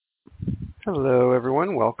Hello,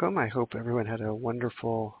 everyone. Welcome. I hope everyone had a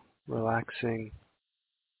wonderful, relaxing,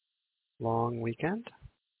 long weekend.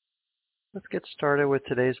 Let's get started with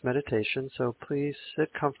today's meditation. So please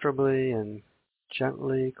sit comfortably and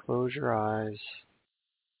gently close your eyes.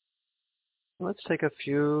 Let's take a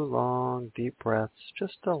few long, deep breaths,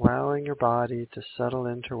 just allowing your body to settle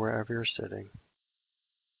into wherever you're sitting.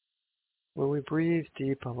 When we breathe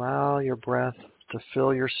deep, allow your breath to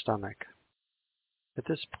fill your stomach. At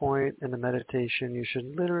this point in the meditation, you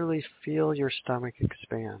should literally feel your stomach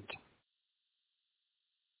expand.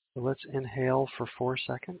 So let's inhale for 4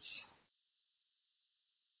 seconds.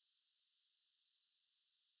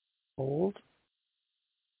 Hold.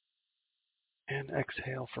 And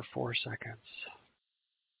exhale for 4 seconds.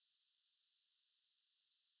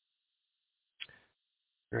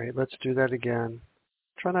 Great, let's do that again.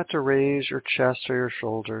 Try not to raise your chest or your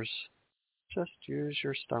shoulders. Just use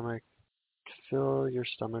your stomach to fill your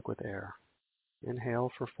stomach with air.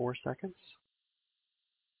 Inhale for 4 seconds.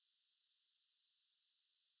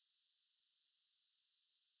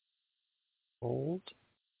 Hold.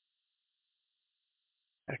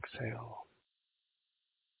 Exhale.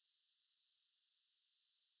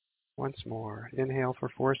 Once more. Inhale for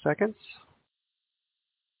 4 seconds.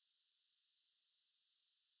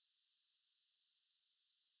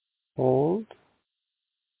 Hold.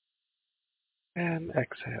 And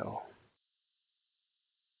exhale.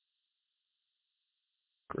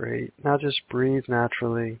 Great. Now just breathe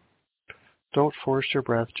naturally. Don't force your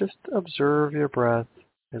breath. Just observe your breath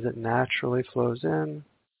as it naturally flows in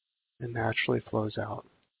and naturally flows out.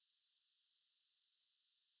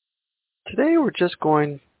 Today we're just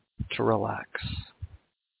going to relax.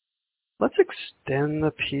 Let's extend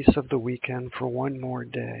the peace of the weekend for one more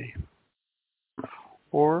day.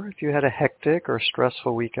 Or if you had a hectic or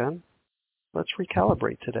stressful weekend, let's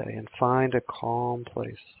recalibrate today and find a calm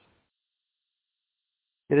place.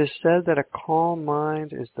 It is said that a calm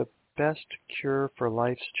mind is the best cure for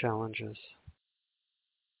life's challenges.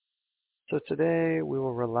 So today we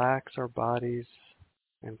will relax our bodies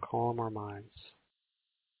and calm our minds.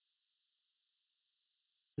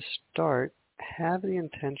 To start, have the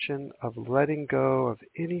intention of letting go of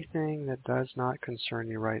anything that does not concern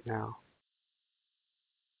you right now.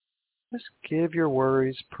 Just give your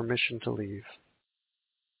worries permission to leave.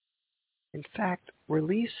 In fact,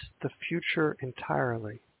 release the future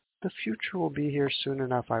entirely. The future will be here soon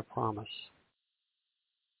enough, I promise.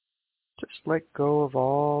 Just let go of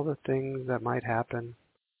all the things that might happen,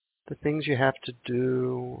 the things you have to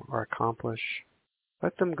do or accomplish.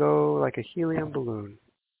 Let them go like a helium balloon.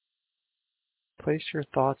 Place your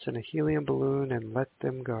thoughts in a helium balloon and let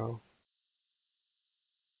them go.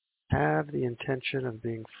 Have the intention of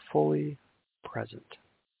being fully present.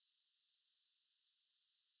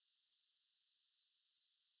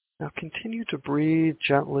 Now continue to breathe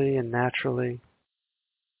gently and naturally,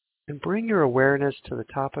 and bring your awareness to the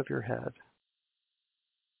top of your head.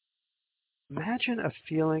 Imagine a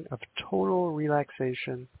feeling of total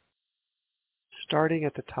relaxation starting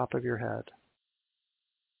at the top of your head.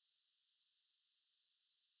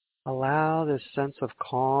 Allow this sense of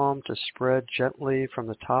calm to spread gently from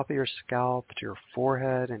the top of your scalp to your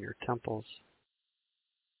forehead and your temples.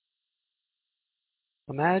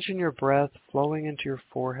 Imagine your breath flowing into your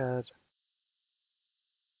forehead,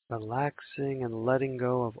 relaxing and letting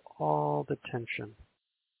go of all the tension.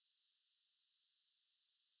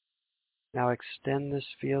 Now extend this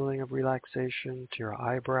feeling of relaxation to your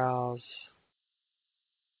eyebrows,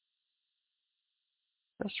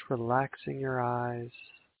 just relaxing your eyes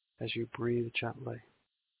as you breathe gently.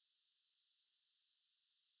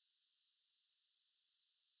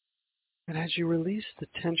 And as you release the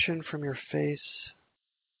tension from your face,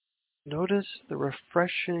 notice the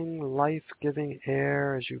refreshing, life-giving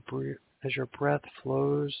air as your breath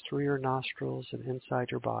flows through your nostrils and inside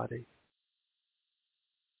your body.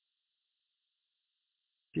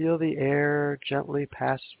 Feel the air gently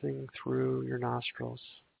passing through your nostrils.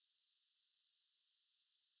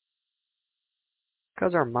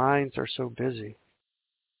 Because our minds are so busy,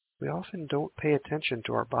 we often don't pay attention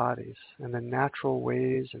to our bodies and the natural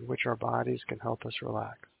ways in which our bodies can help us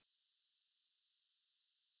relax.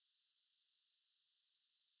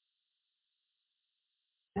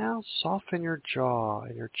 Now soften your jaw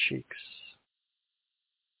and your cheeks.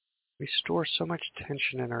 We store so much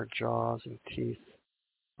tension in our jaws and teeth,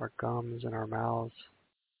 our gums and our mouths.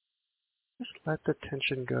 Just let the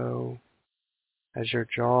tension go as your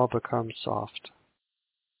jaw becomes soft.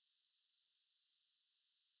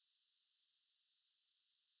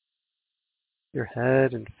 Your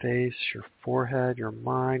head and face, your forehead, your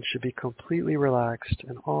mind should be completely relaxed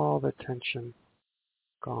and all the tension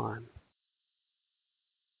gone.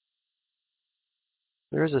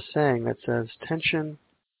 There is a saying that says, tension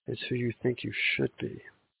is who you think you should be.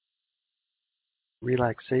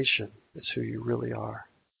 Relaxation is who you really are.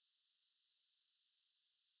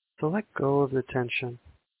 So let go of the tension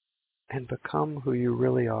and become who you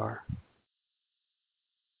really are.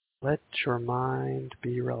 Let your mind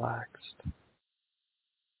be relaxed.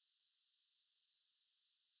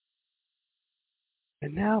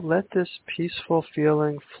 And now let this peaceful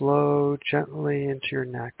feeling flow gently into your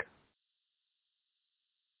neck.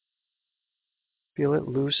 Feel it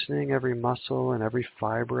loosening every muscle and every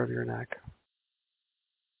fiber of your neck.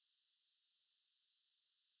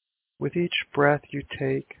 With each breath you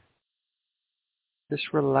take,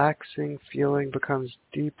 this relaxing feeling becomes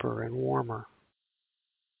deeper and warmer.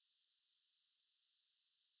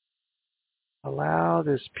 Allow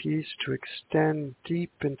this peace to extend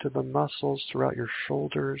deep into the muscles throughout your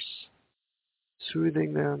shoulders,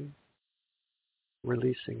 soothing them,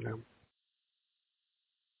 releasing them.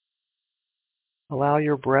 Allow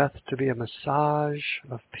your breath to be a massage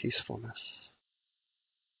of peacefulness.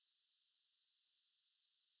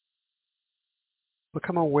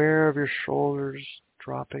 Become aware of your shoulders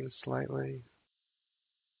dropping slightly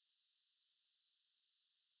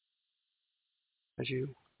as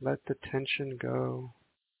you let the tension go,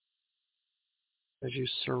 as you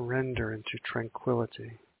surrender into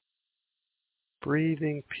tranquility,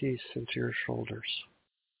 breathing peace into your shoulders.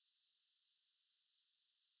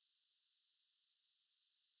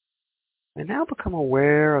 And now become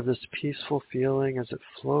aware of this peaceful feeling as it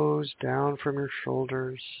flows down from your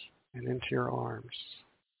shoulders and into your arms.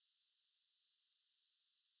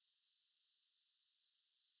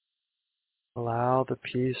 Allow the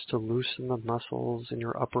peace to loosen the muscles in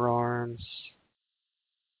your upper arms,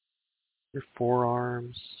 your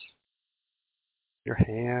forearms, your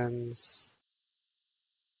hands,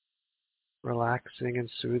 relaxing and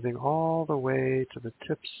soothing all the way to the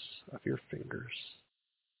tips of your fingers.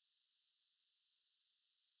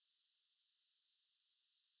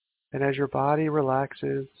 And as your body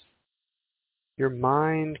relaxes, your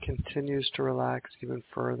mind continues to relax even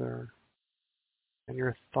further, and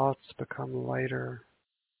your thoughts become lighter.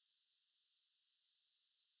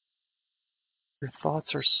 Your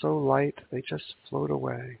thoughts are so light, they just float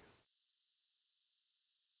away.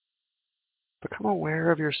 Become aware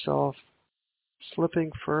of yourself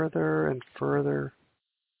slipping further and further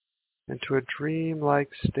into a dreamlike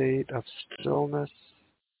state of stillness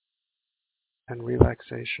and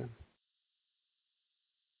relaxation.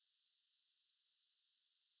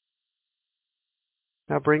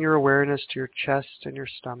 Now bring your awareness to your chest and your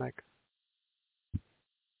stomach.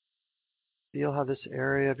 Feel how this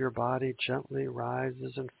area of your body gently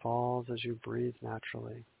rises and falls as you breathe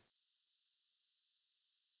naturally.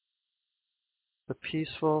 The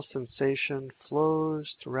peaceful sensation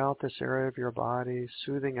flows throughout this area of your body,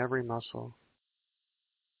 soothing every muscle.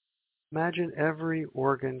 Imagine every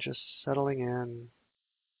organ just settling in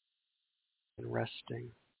and resting.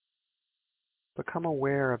 Become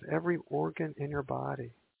aware of every organ in your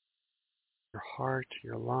body, your heart,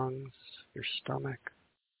 your lungs, your stomach,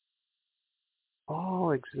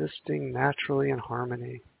 all existing naturally in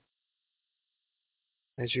harmony.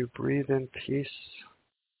 As you breathe in peace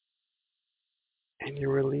and you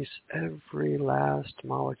release every last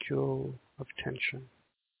molecule of tension.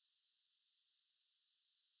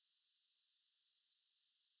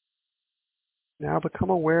 Now become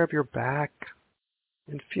aware of your back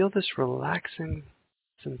and feel this relaxing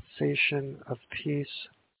sensation of peace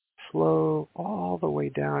flow all the way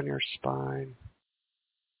down your spine.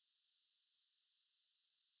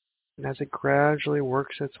 And as it gradually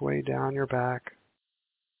works its way down your back,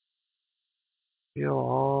 feel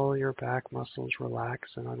all your back muscles relax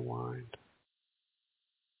and unwind,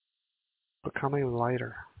 becoming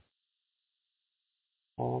lighter,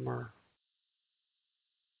 calmer,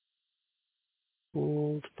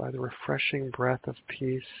 cooled by the refreshing breath of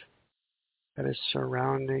peace that is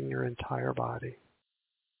surrounding your entire body.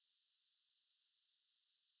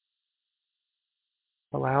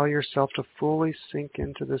 Allow yourself to fully sink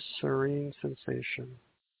into this serene sensation,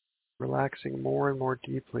 relaxing more and more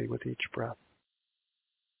deeply with each breath.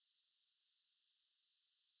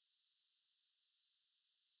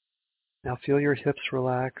 Now feel your hips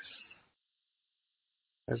relax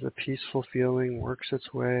as the peaceful feeling works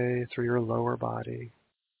its way through your lower body,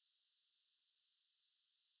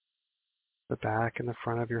 the back and the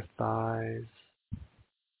front of your thighs,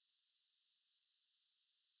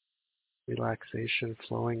 relaxation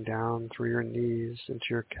flowing down through your knees into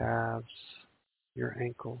your calves, your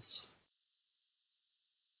ankles,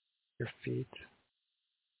 your feet,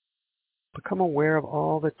 Become aware of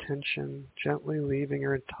all the tension, gently leaving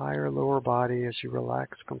your entire lower body as you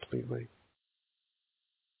relax completely.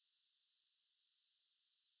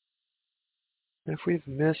 And if we've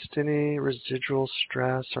missed any residual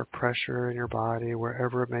stress or pressure in your body,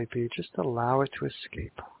 wherever it may be, just allow it to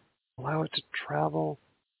escape. Allow it to travel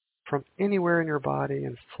from anywhere in your body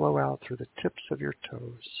and flow out through the tips of your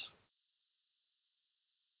toes.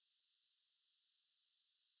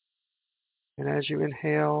 And as you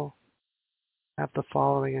inhale, have the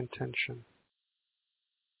following intention.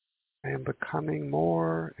 I am becoming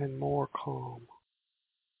more and more calm.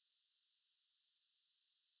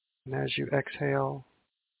 And as you exhale,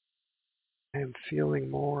 I am feeling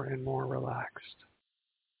more and more relaxed.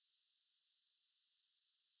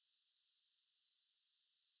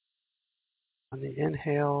 On the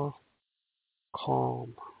inhale,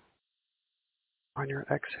 calm. On your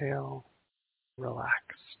exhale,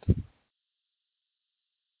 relaxed.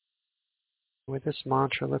 With this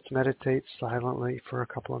mantra, let's meditate silently for a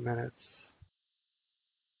couple of minutes.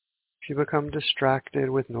 If you become distracted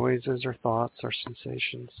with noises or thoughts or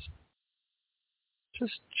sensations,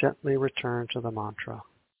 just gently return to the mantra.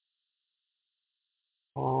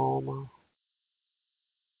 Calm,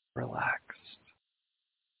 relaxed.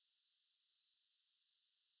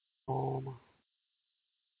 Calm,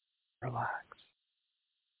 relaxed.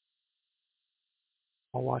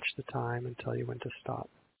 I'll watch the time and tell you when to stop.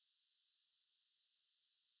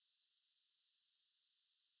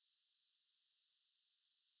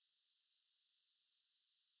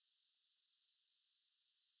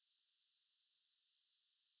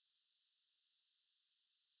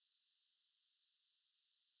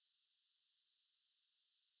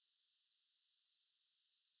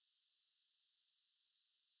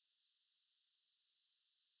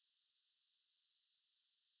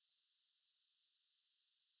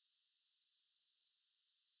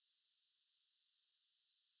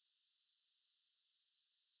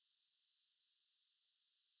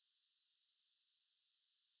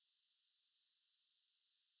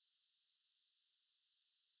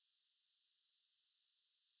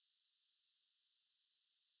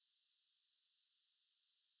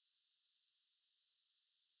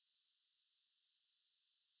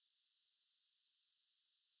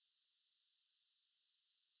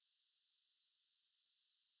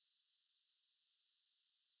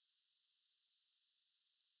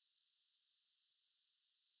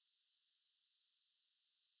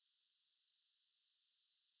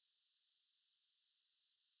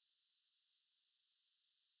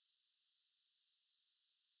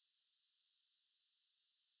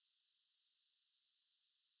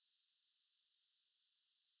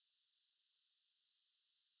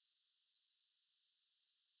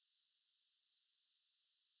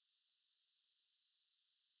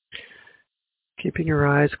 Keeping your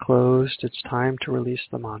eyes closed, it's time to release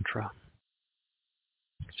the mantra.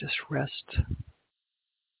 Just rest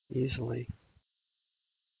easily.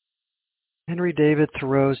 Henry David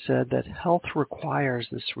Thoreau said that health requires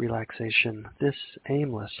this relaxation, this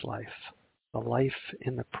aimless life, the life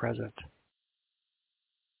in the present.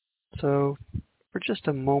 So, for just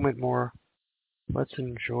a moment more, let's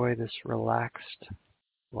enjoy this relaxed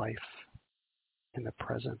life in the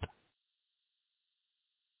present.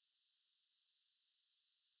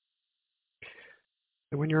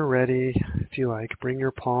 And when you're ready, if you like, bring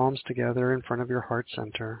your palms together in front of your heart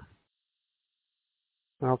center.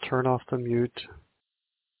 And I'll turn off the mute,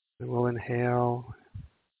 and we'll inhale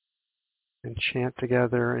and chant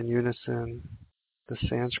together in unison the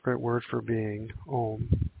Sanskrit word for being, Om.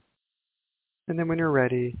 And then when you're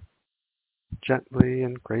ready, gently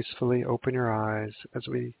and gracefully open your eyes as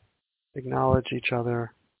we acknowledge each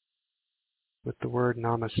other with the word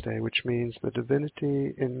Namaste, which means the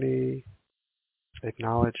divinity in me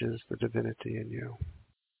acknowledges the divinity in you.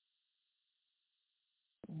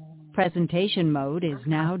 Presentation mode is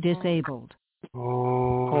now disabled.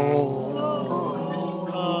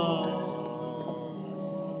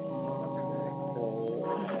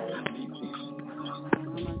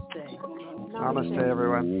 Namaste,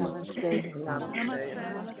 everyone. Namaste.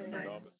 Namaste.